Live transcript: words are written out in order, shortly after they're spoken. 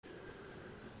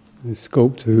The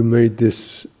sculptor who made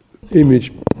this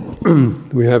image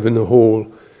we have in the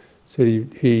hall said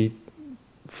he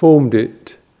formed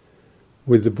it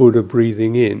with the Buddha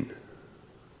breathing in.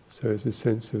 So it's a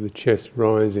sense of the chest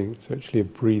rising. It's actually a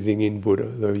breathing in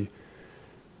Buddha, though you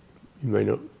may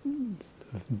not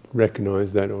have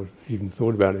recognised that or even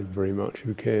thought about it very much.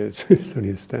 Who cares? It's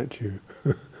only a statue.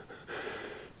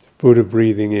 It's Buddha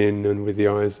breathing in and with the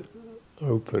eyes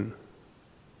open.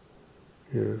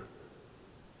 Yeah.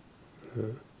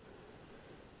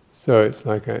 So it's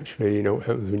like actually, you know what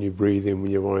happens when you breathe in when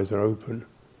your eyes are open.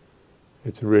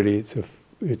 It's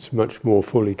much more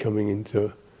fully coming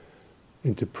into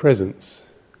presence.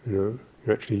 You know,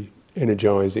 you're actually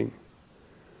energizing.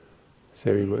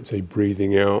 So we might say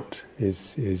breathing out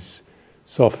is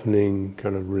softening,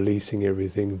 kind of releasing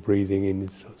everything. Breathing in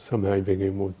is somehow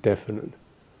becoming more definite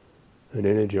and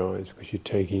energized because you're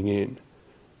taking in.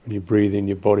 When you breathe in,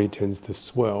 your body tends to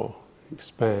swell,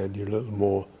 expand. You're a little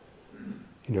more,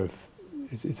 you know,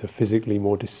 it's a physically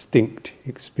more distinct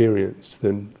experience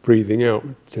than breathing out,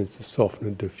 which tends to soften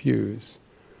and diffuse.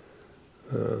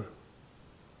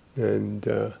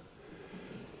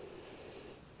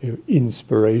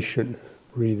 Inspiration,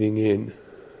 breathing in,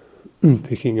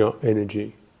 picking up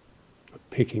energy,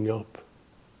 picking up,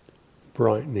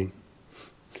 brightening.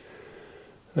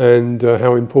 And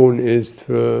how important it is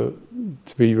to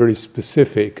be very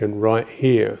specific and right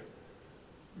here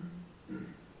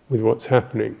with what's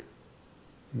happening.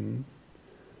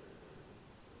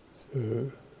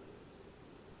 So,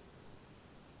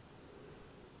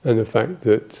 and the fact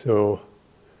that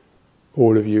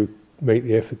all of you make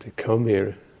the effort to come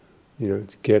here, you know,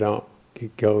 to get up,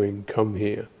 get going, come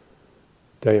here,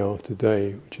 day after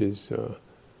day, which is,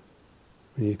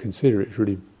 when you consider it, it's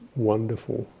really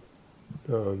wonderful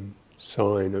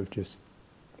sign of just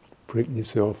picking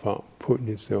yourself up, putting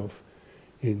yourself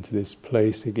into this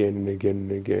place again and again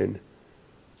and again,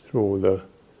 through all the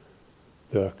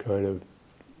kind of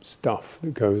stuff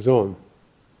that goes on,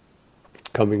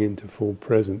 coming into full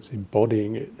presence,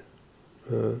 embodying it.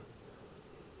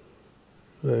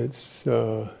 It's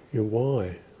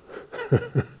why?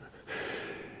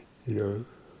 You know,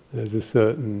 there's a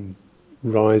certain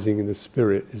rising in the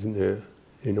spirit, isn't there,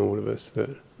 in all of us that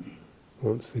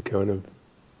wants to kind of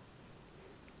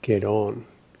get on,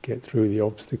 get through the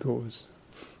obstacles.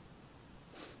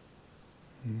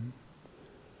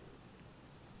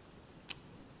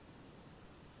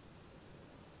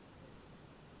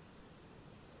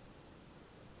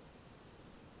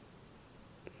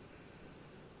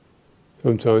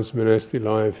 Sometimes monastic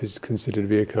life is considered to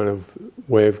be a kind of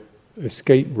way of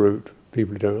escape route.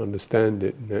 People don't understand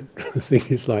it, and that I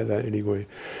think it's like that anyway.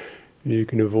 You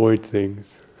can avoid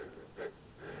things.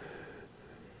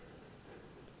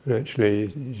 And actually,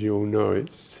 as you all know,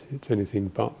 it's anything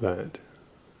but that.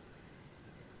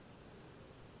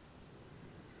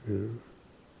 You know.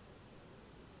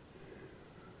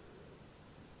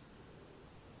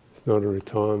 It's not a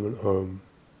retirement home.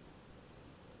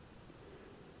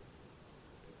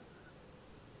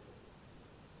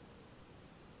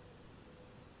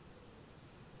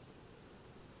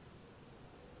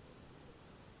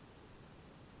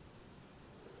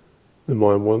 The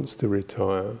mind wants to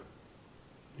retire,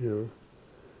 you know.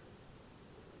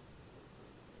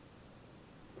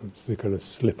 Wants to kind of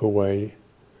slip away,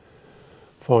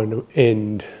 find an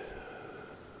end,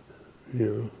 you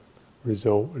know,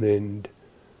 result, an end.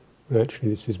 But actually,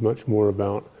 this is much more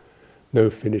about no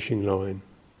finishing line.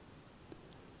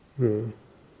 You know,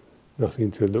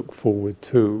 nothing to look forward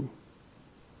to.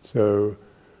 So,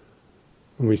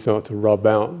 when we start to rub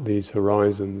out these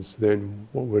horizons, then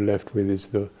what we're left with is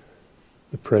the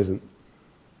present,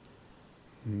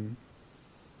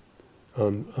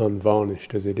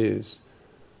 unvarnished as it is.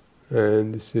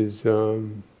 And this is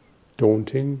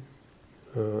daunting,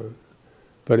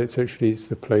 but it's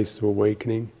the place of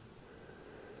awakening.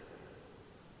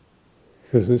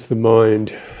 Because as the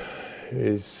mind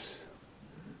is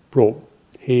brought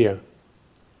here,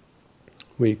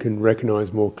 we can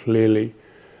recognize more clearly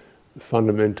the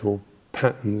fundamental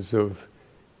patterns of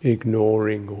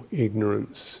ignoring or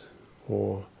ignorance,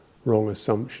 or wrong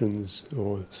assumptions,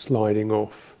 or sliding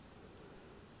off,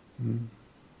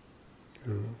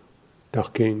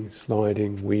 ducking,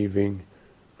 sliding, weaving,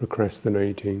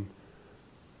 procrastinating,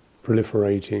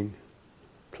 proliferating,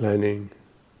 planning,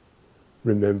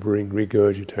 remembering,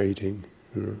 regurgitating.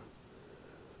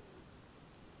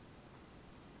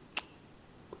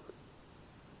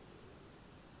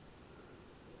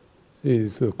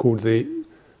 It's called the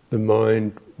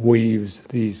mind weaves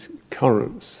these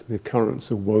currents, the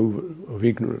currents of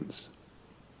ignorance,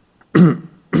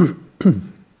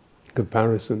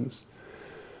 comparisons,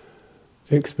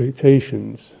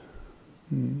 expectations,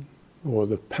 or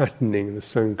the patterning, the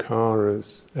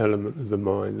sankharas element of the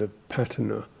mind, the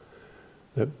patterner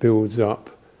that builds up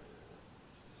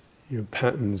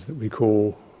patterns that we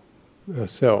call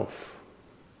ourself.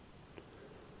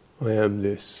 I am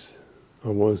this, I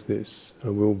was this, I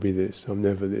will be this, I'm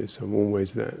never this, I'm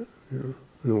always that, and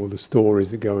all the stories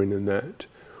that go in that,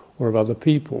 or of other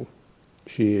people.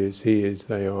 She is, he is,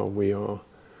 they are, we are,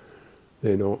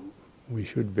 they're not, we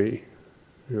should be.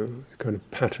 Kind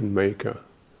of pattern maker.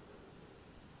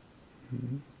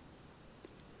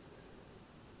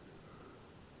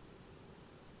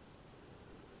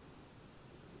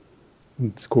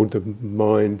 It's called the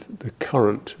mind, the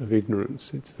current of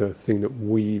ignorance. It's the thing that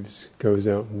goes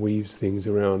out and weaves things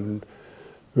around.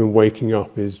 And waking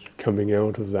up is coming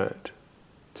out of that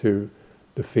to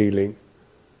the feeling,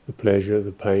 the pleasure,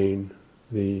 the pain,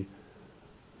 the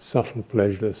subtle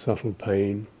pleasure, the subtle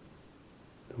pain,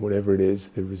 whatever it is,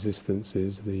 the resistance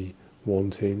is, the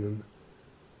wanting,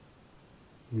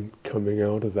 and coming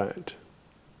out of that.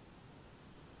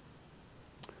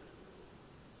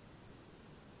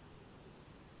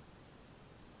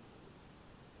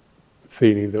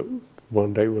 Feeling that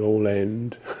one day it will all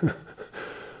end,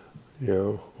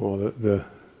 or that the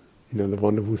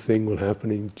wonderful thing will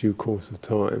happen in due course of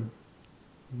time.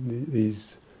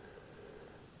 These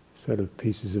set of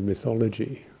pieces of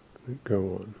mythology that go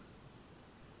on.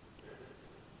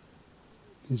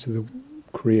 These are the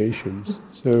creations.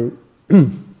 So,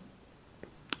 in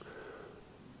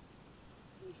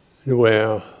a way,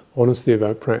 our honesty of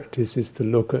our practice is to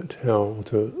look at how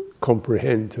to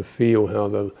comprehend, to feel how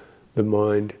the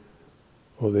mind,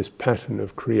 or this pattern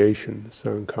of creation, the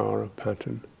sankhara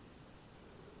pattern.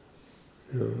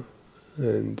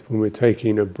 And when we're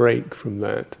taking a break from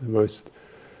that, the most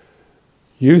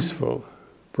useful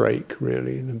break,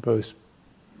 really, the most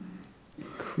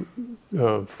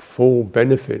full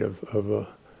benefit of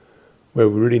where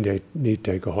we really need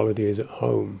to take a holiday is at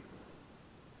home.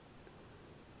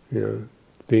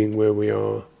 Being where we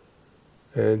are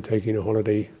and taking a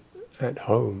holiday at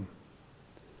home.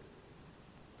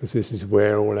 Because this is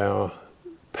where all our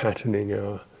patterning,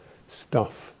 our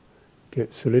stuff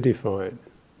gets solidified,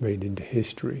 made into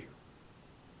history.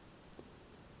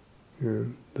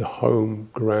 The home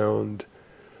ground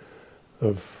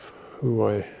of who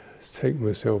I take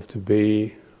myself to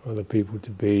be, other people to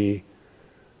be,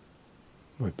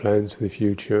 my plans for the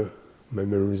future, my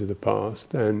memories of the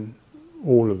past, and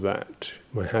all of that,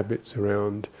 my habits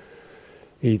around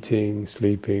eating,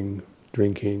 sleeping,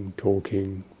 drinking,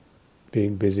 talking,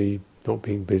 being busy, not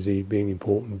being busy, being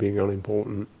important, being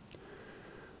unimportant,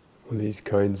 all these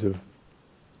kinds of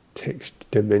text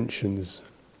dimensions,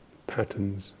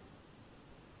 patterns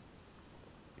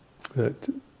that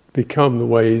become the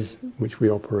ways which we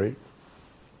operate.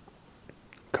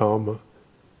 Karma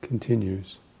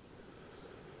continues.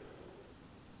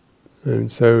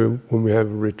 And so when we have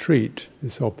a retreat,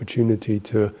 this opportunity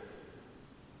to,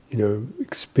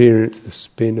 experience the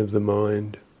spin of the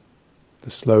mind,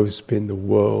 the slow spin, the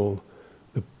whirl,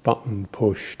 the button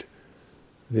pushed,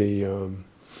 the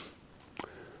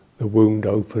wound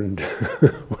opened,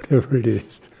 whatever it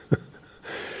is.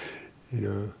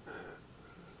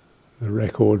 The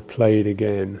record played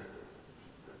again.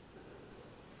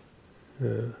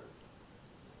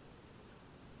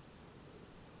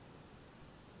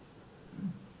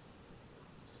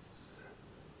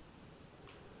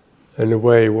 In a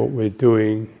way, what we're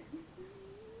doing,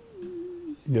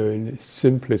 in the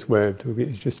simplest way of doing it,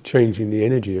 is just changing the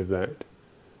energy of that.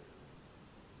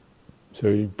 So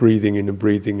you're breathing in and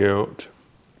breathing out,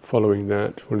 following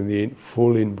that, following the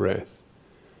full in-breath,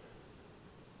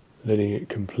 letting it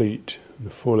complete, and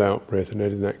the full out-breath and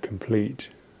letting that complete,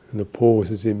 and the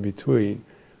pauses in between.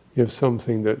 You have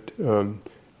something that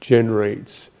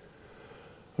generates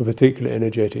a particular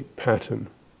energetic pattern,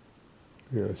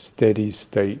 steady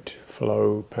state,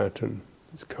 flow pattern.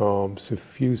 It's calm,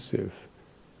 suffusive.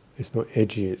 It's not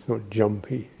edgy, it's not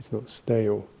jumpy, it's not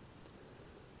stale.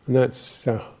 And that's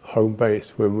our home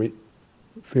base. When we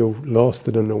feel lost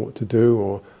and don't know what to do,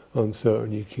 or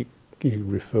uncertain, you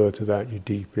refer to that, you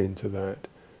deepen into that.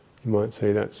 You might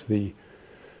say that's the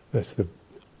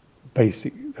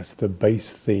basic, that's the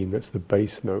base theme, that's the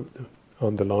base note that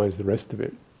underlies the rest of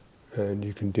it. And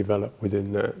you can develop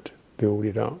within that, build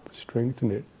it up,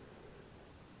 strengthen it,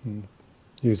 and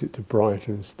use it to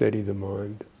brighten and steady the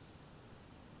mind.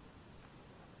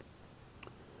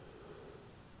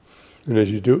 And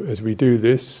as we do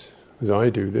this, as I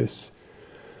do this,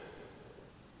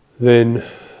 then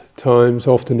times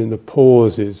often in the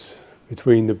pauses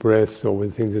between the breaths, or when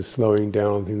things are slowing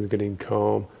down, things are getting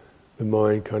calm, the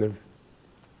mind kind of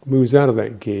moves out of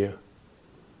that gear.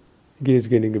 The gear's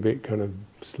getting a bit kind of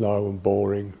slow and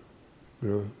boring.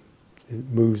 It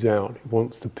moves out. It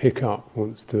wants to pick up,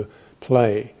 wants to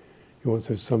play. It wants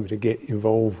to have something to get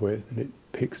involved with, and it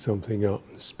picks something up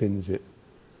and spins it.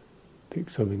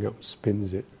 Picks something up,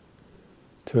 spins it,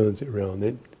 turns it around.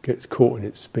 It gets caught in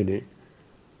its spinning,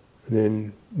 and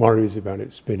then worries about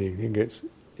it spinning. It gets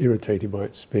irritated by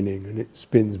its spinning, and it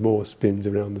spins more spins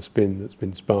around the spin that's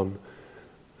been spun,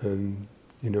 and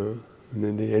and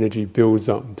then the energy builds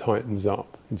up and tightens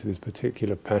up into this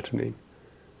particular patterning.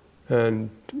 And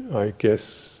I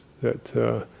guess that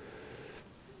a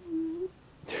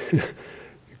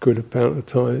good amount of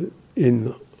time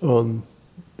on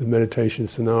the meditation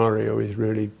scenario is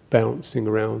really bouncing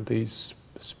around these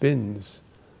spins,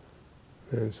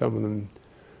 and some of them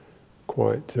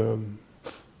quite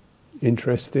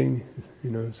interesting,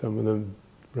 some of them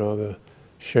rather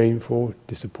shameful,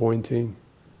 disappointing,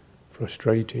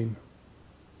 frustrating,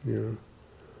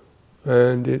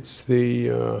 and it's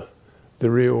the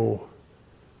real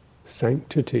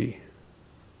sanctity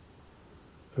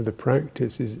of the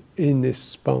practice is in this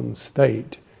spun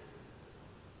state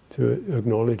to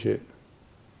acknowledge it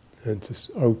and to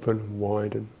open and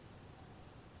widen.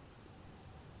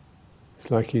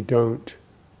 It's like you don't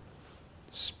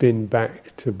spin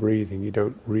back to breathing, you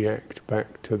don't react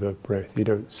back to the breath, you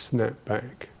don't snap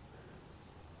back,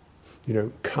 you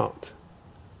don't cut.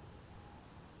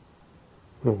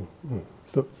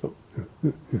 Stop.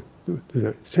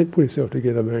 Pull yourself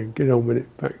together, man, get on with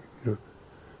it, back.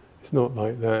 It's not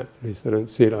like that. At least I don't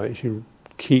see it like that. You should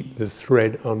keep the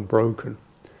thread unbroken.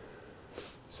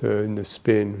 So in the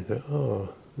spin,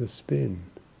 the spin.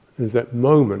 There's that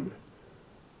moment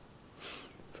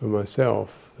for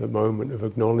myself, the moment of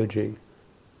acknowledging,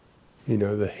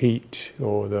 the heat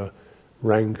or the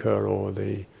rancor or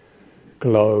the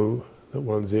glow that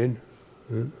one's in.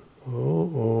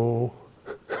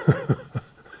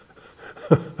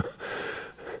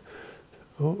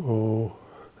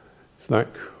 It's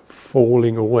like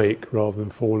falling awake rather than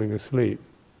falling asleep.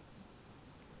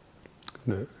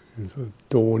 It's sort of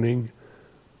dawning.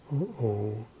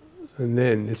 And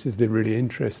then this is the really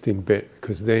interesting bit,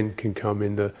 because then can come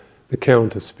in the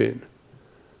counter spin.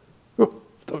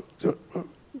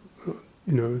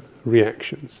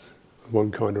 Reactions of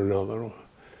one kind or another, or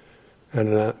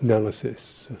an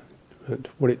analysis. And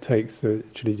what it takes to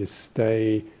actually just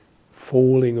stay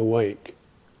falling awake.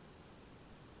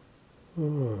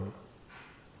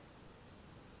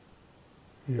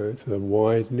 It's a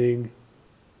widening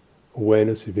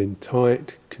awareness of being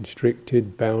tight,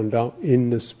 constricted, bound up in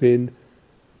the spin,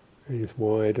 and you just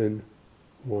widen,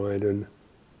 and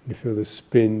you feel the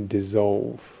spin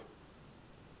dissolve.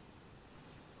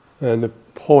 And the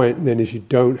point then is you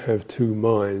don't have two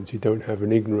minds, you don't have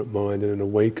an ignorant mind and an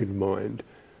awakened mind.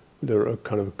 They're a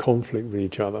kind of a conflict with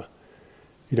each other.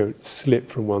 You don't slip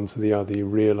from one to the other, you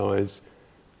realise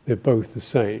they're both the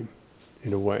same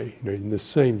in a way, in the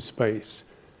same space.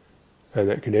 And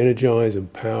that can energize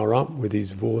and power up with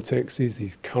these vortexes,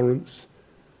 these currents,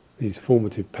 these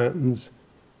formative patterns.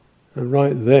 And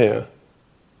right there,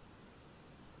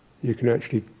 you can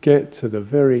actually get to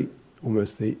the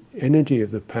almost the energy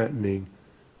of the patterning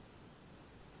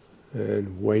and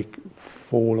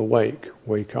fall awake,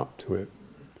 wake up to it.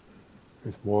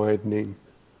 It's widening.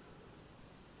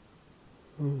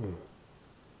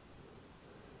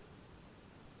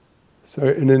 So,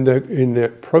 and in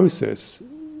that process,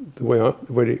 the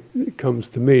way it comes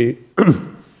to me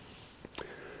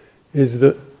is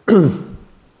that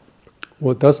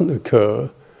what doesn't occur,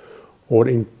 or what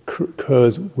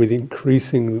occurs with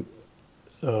increasing,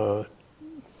 or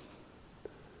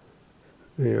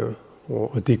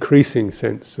a decreasing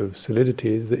sense of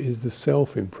solidity, is the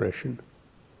self-impression.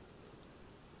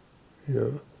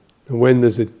 And when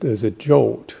there's a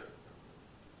jolt,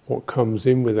 what comes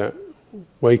in with that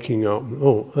waking up?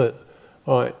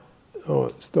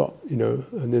 Stop,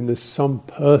 and then there's some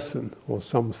person or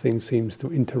something seems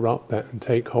to interrupt that and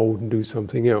take hold and do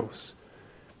something else,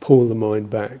 pull the mind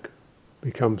back,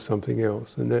 become something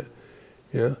else, and that,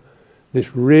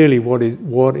 this really what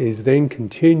is then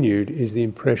continued is the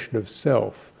impression of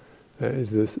self. That is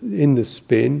this, in the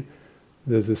spin,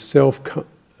 there's a self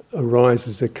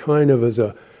arises a kind of as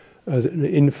an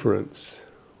inference,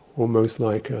 almost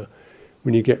like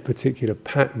when you get particular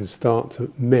patterns start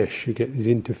to mesh, you get these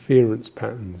interference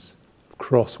patterns,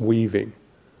 cross-weaving,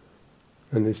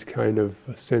 and this kind of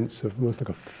a sense of almost like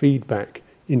a feedback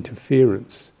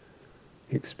interference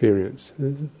experience.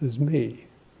 There's me.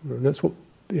 And that's what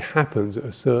happens at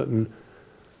a certain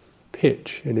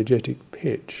pitch, energetic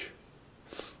pitch.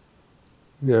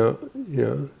 Now,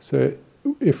 so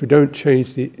if we don't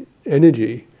change the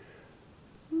energy,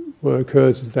 what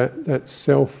occurs is that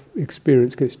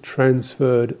self-experience gets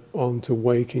transferred onto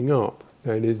waking up.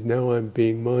 That is, now I'm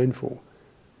being mindful.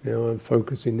 Now I'm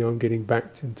focusing, now I'm getting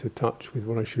back into touch with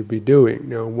what I should be doing.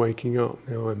 Now I'm waking up,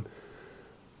 now I'm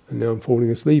falling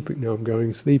asleep, now I'm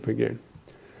going to sleep again.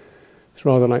 It's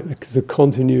rather like the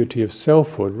continuity of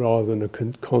selfhood rather than a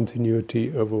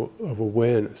continuity of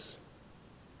awareness.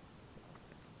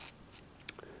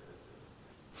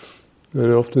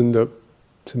 And often,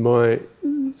 to my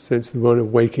sense, the moment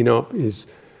of waking up is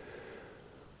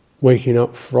waking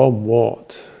up from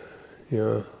what?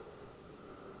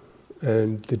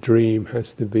 And the dream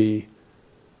has to be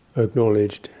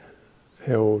acknowledged,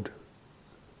 held,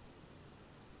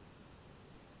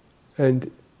 and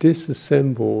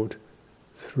disassembled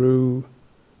through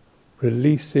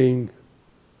releasing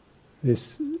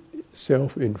this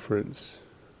self-inference,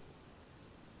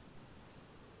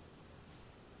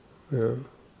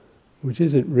 which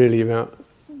isn't really about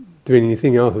doing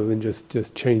anything other than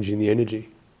just changing the energy.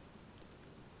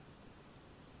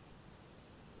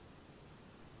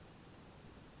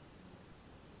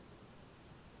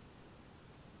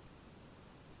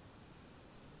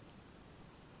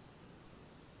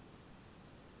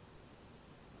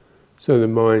 So the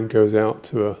mind goes out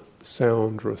to a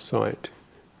sound or a sight.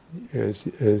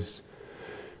 As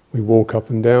we walk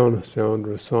up and down, a sound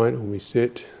or a sight, or we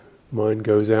sit, mind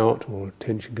goes out, or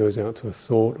attention goes out to a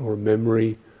thought or a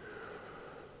memory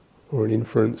or an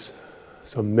inference,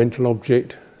 some mental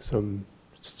object, some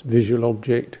visual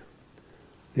object.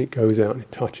 And it goes out and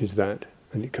it touches that,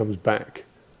 and it comes back,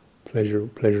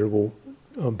 pleasurable,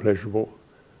 unpleasurable,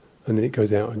 and then it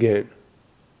goes out again.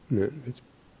 It's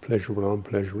pleasurable or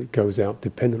unpleasurable. It goes out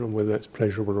dependent on whether that's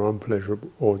pleasurable or unpleasurable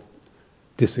or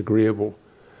disagreeable.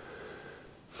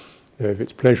 If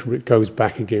it's pleasurable, it goes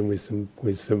back again with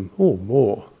some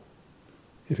more.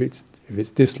 If it's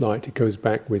disliked, it goes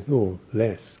back with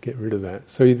less. Get rid of that.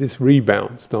 So this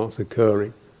rebound starts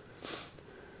occurring.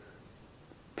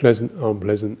 Pleasant,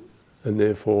 unpleasant, and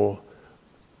therefore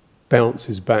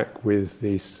bounces back with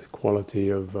this quality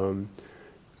of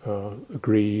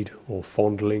greed or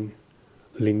fondling,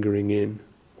 lingering in,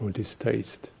 or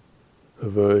distaste,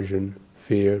 aversion,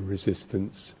 fear,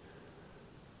 resistance.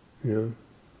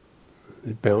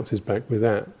 It bounces back with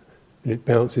that, and it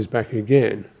bounces back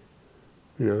again.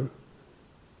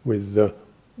 With the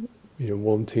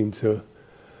wanting to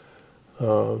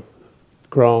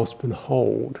grasp and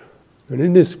hold, and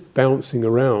in this bouncing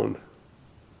around,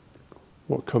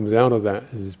 what comes out of that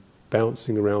is this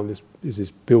bouncing around. Is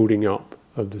this building up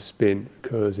of the spin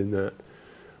occurs in that.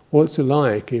 What's it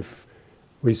like if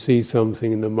we see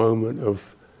something in the moment of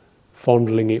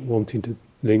fondling it, wanting to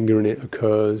linger in it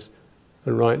occurs,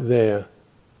 and right there,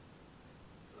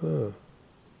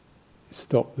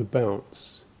 stop the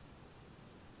bounce,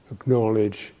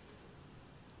 acknowledge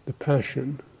the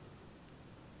passion,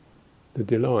 the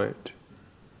delight,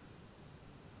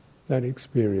 that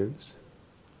experience,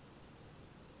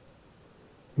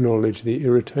 acknowledge the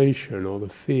irritation or the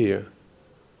fear.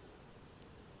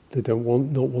 They not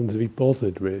want to be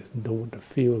bothered with, and don't want to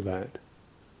feel that.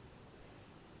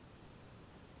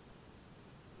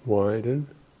 Widen.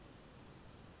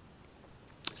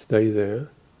 Stay there.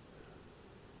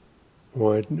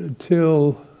 Widen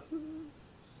until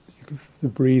the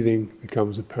breathing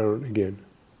becomes apparent again.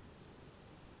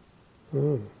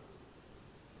 And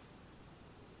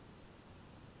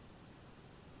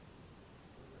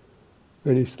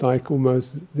it's like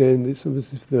almost then it's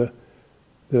almost as if the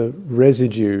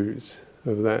residues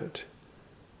of that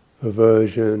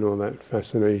aversion or that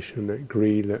fascination, that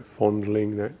greed, that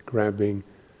fondling, that grabbing,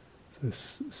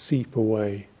 seep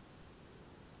away.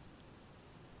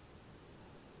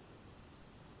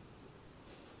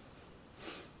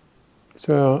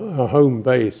 So our home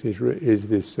base is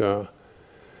this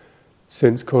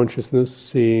sense consciousness,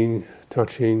 seeing,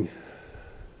 touching.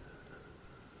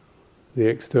 The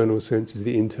external sense is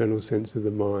the internal sense of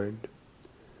the mind.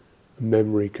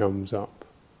 Memory comes up,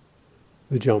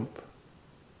 the jump,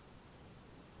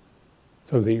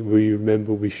 something we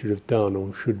remember we should have done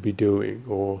or should be doing,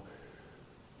 or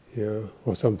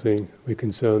something we're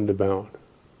concerned about.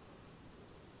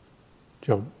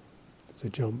 Jump, it's a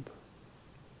jump.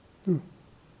 You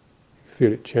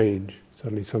feel it change.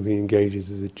 Suddenly something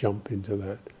engages as a jump into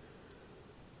that.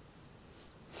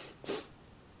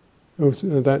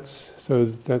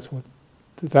 That's what.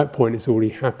 At that point, it's already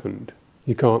happened.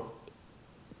 You can't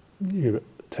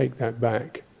take that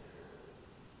back.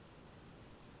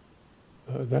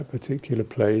 That particular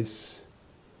place,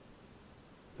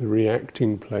 the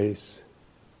reacting place,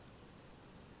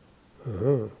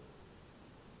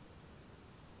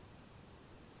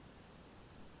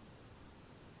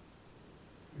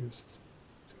 closed.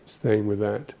 So staying with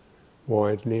that,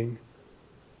 widening,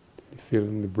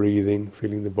 feeling the breathing,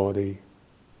 feeling the body,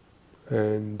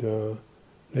 and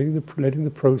letting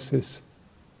the process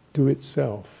do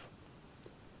itself.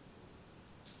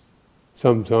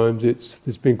 Sometimes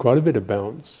there's been quite a bit of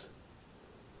bounce,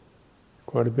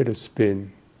 quite a bit of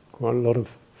spin, quite a lot of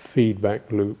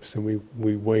feedback loops, and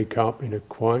we wake up in a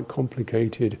quite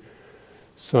complicated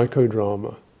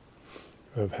psychodrama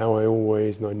of how I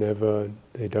always and I never, and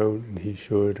they don't, and he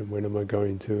should, and when am I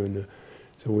going to, and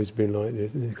it's always been like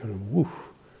this, and it's kind of woof,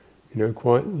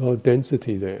 quite a lot of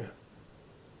density there.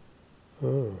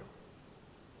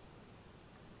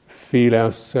 Feel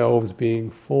ourselves being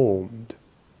formed.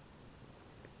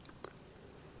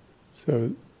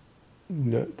 So,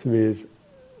 to me, there's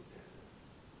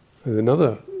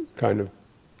another kind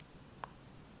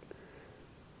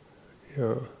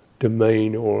of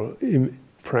domain or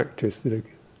practice that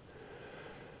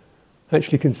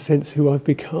actually can sense who I've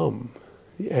become.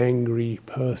 The angry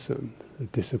person, the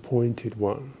disappointed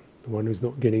one, the one who's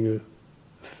not getting a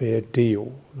fair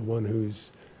deal, the one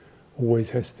who's always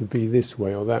has to be this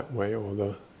way or that way,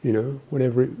 or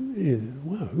whatever it is.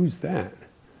 Wow, who's that?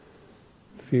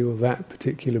 Feel that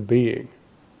particular being.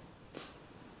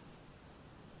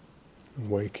 And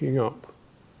waking up.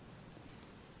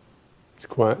 It's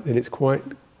quite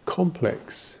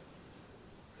complex,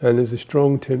 and there's a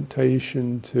strong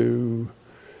temptation to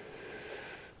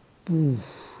do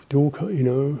all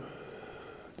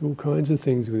kinds of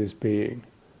things with this being.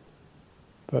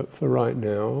 But for right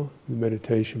now, the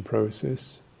meditation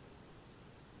process,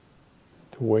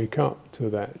 to wake up to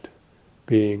that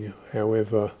being,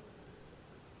 however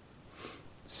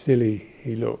silly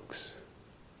he looks,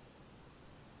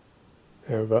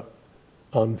 however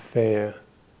unfair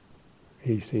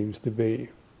he seems to be,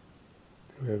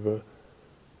 however,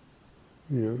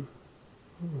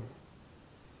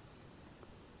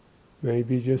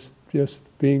 maybe just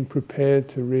being prepared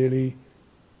to really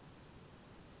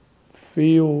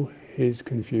feel his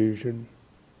confusion,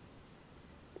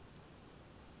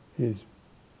 his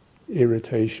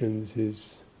irritations,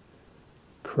 his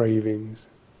cravings,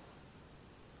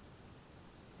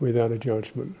 without a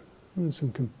judgment.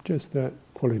 And just that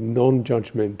quality,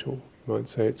 non-judgmental. You might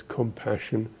say it's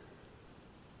compassion.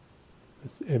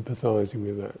 It's empathizing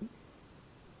with that.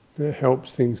 That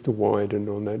helps things to widen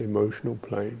on that emotional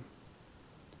plane.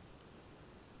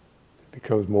 It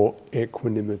becomes more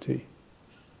equanimity.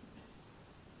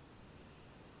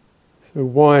 So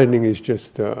widening is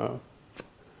just a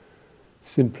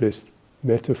simplest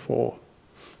metaphor.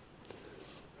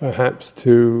 Perhaps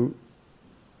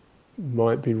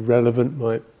might be relevant,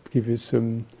 might give you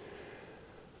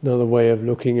another way of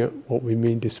looking at what we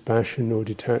mean dispassion or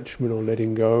detachment or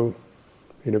letting go,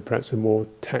 perhaps a more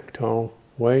tactile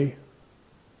way.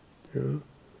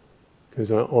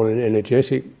 Because on an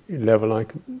energetic level, I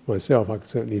can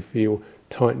certainly feel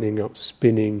tightening up,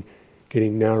 spinning,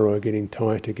 getting narrower, getting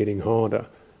tighter, getting harder,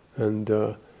 and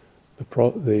the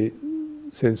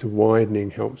sense of widening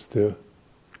helps to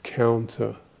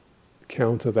counter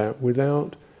that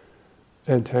without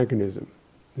antagonism.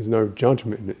 There's no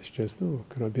judgment in it. It's just,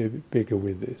 can I be a bit bigger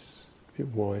with this, a bit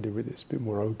wider with this, a bit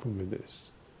more open with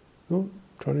this? Not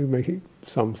trying to make it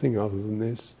something other than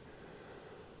this.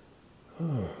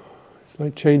 It's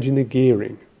like changing the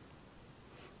gearing,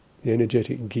 the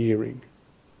energetic gearing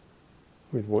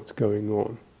with what's going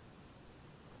on.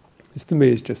 This to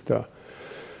me is just a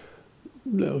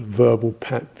little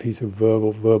piece of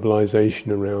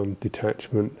verbalization around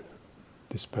detachment,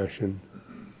 dispassion,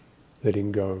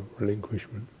 letting go,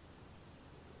 relinquishment.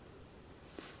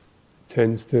 It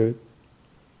tends to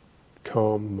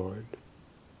calm the mind.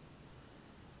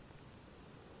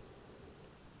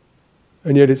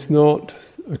 And yet it's not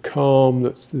a calm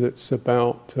that's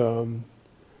about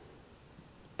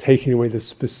taking away the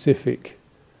specific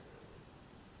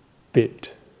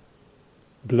bit,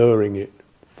 blurring it,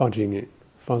 fudging it,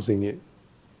 fuzzing it,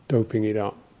 doping it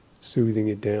up, soothing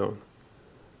it down.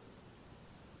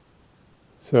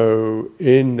 So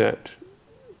in that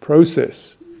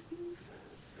process,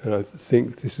 and I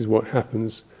think this is what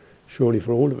happens surely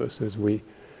for all of us as we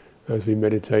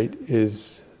meditate,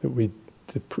 is that the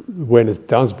awareness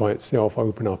does by itself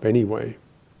open up anyway.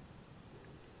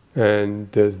 And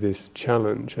there's this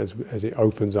challenge as it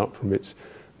opens up from its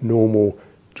normal,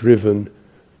 driven,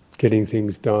 getting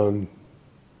things done,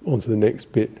 onto the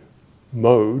next bit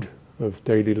mode of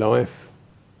daily life,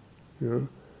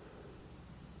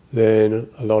 then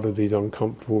a lot of these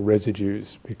uncomfortable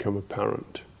residues become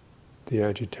apparent. The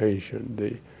agitation,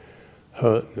 the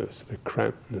hurtness, the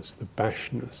crampedness, the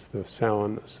bashness, the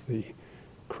sourness, the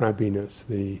crabbiness,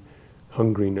 the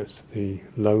hungriness, the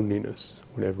loneliness,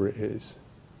 whatever it is.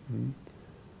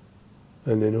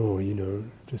 And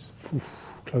then, just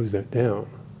close that down.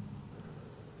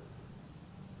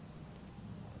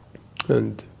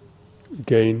 And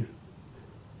again,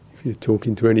 if you're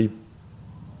talking to any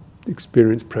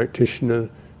experienced practitioner,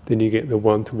 then you get the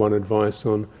one-to-one advice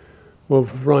on, well,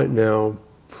 for right now,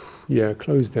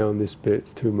 close down this bit,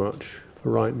 it's too much. For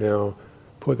right now,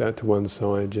 put that to one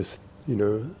side, just,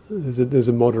 there's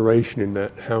a moderation in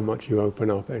that, how much you open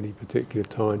up at any particular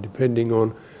time, depending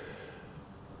on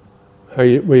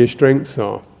where your strengths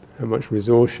are, how much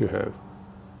resource you have.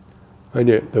 And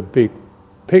yet the big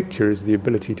picture is the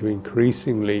ability to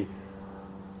increasingly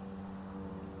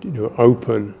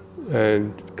open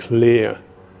and clear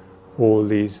all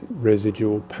these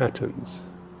residual patterns.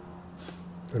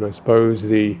 And I suppose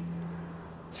the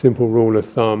simple rule of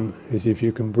thumb is if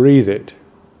you can breathe it,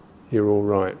 you're all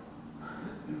right.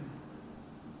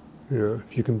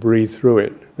 If you can breathe through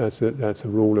it, that's a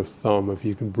rule of thumb. If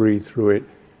you can breathe through it,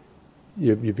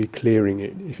 you'll be clearing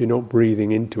it. If you're not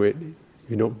breathing into it, if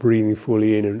you're not breathing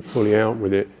fully in and fully out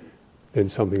with it, then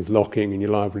something's locking and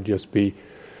you're liable to just be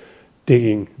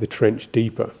digging the trench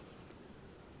deeper.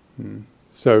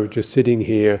 So just sitting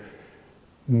here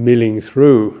milling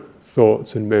through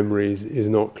thoughts and memories is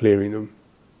not clearing them.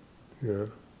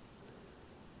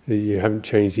 You haven't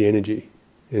changed the energy.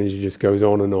 The energy just goes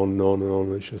on and on and on and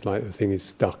on. It's just like the thing is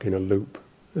stuck in a loop,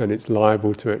 and it's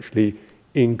liable to actually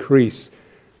increase,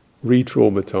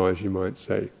 re-traumatize, you might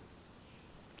say,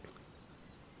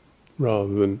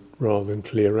 rather than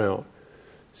clear out.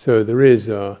 So there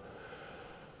is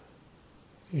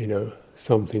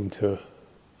something to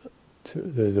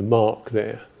there's a mark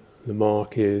there. The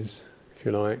mark is, if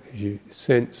you like, as you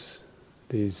sense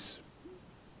these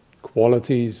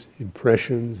qualities,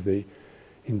 impressions, the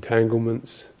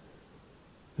entanglements,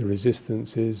 the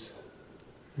resistances,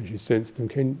 as you sense them,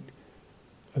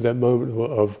 at that moment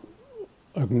of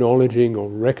acknowledging or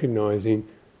recognizing,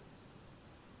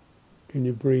 can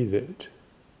you breathe it?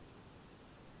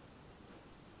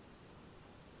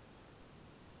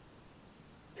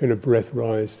 Can a breath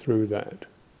rise through that,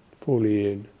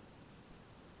 fully in?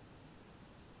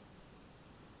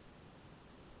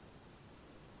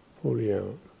 Fully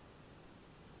out.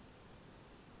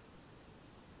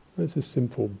 That's a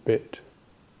simple bit.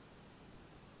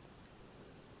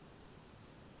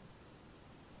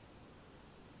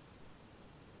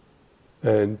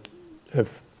 And have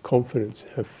confidence,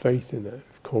 have faith in that,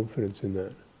 have confidence in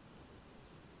that.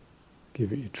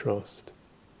 Give it your trust.